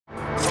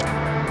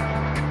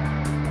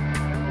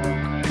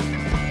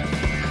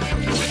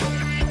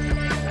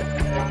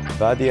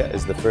Badia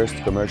is the first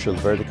commercial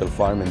vertical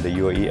farm in the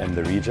UAE and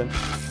the region.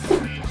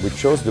 We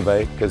chose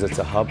Dubai because it's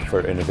a hub for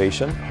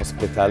innovation,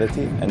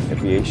 hospitality, and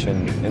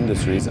aviation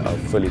industries are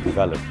fully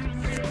developed.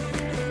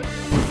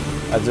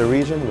 As a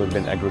region, we've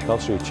been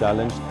agriculturally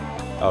challenged.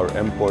 Our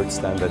imports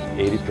stand at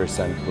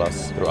 80%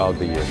 plus throughout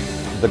the year.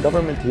 The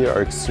government here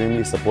are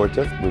extremely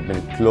supportive. We've been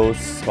in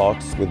close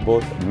talks with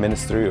both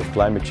Ministry of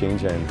Climate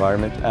Change and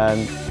Environment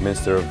and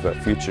Minister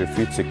of Future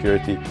Food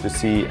Security to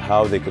see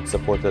how they could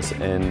support us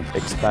in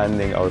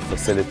expanding our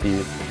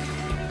facility.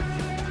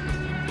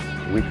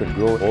 We could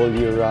grow all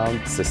year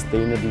round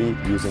sustainably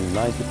using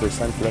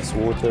 90% less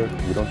water.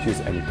 We don't use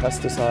any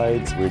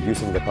pesticides. We're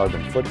reducing the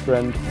carbon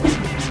footprint.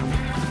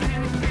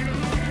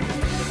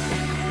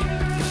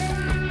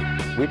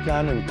 We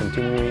plan on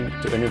continuing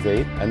to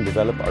innovate and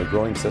develop our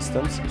growing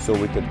systems so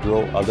we could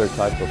grow other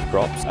types of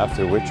crops,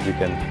 after which we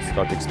can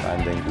start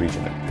expanding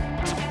regionally.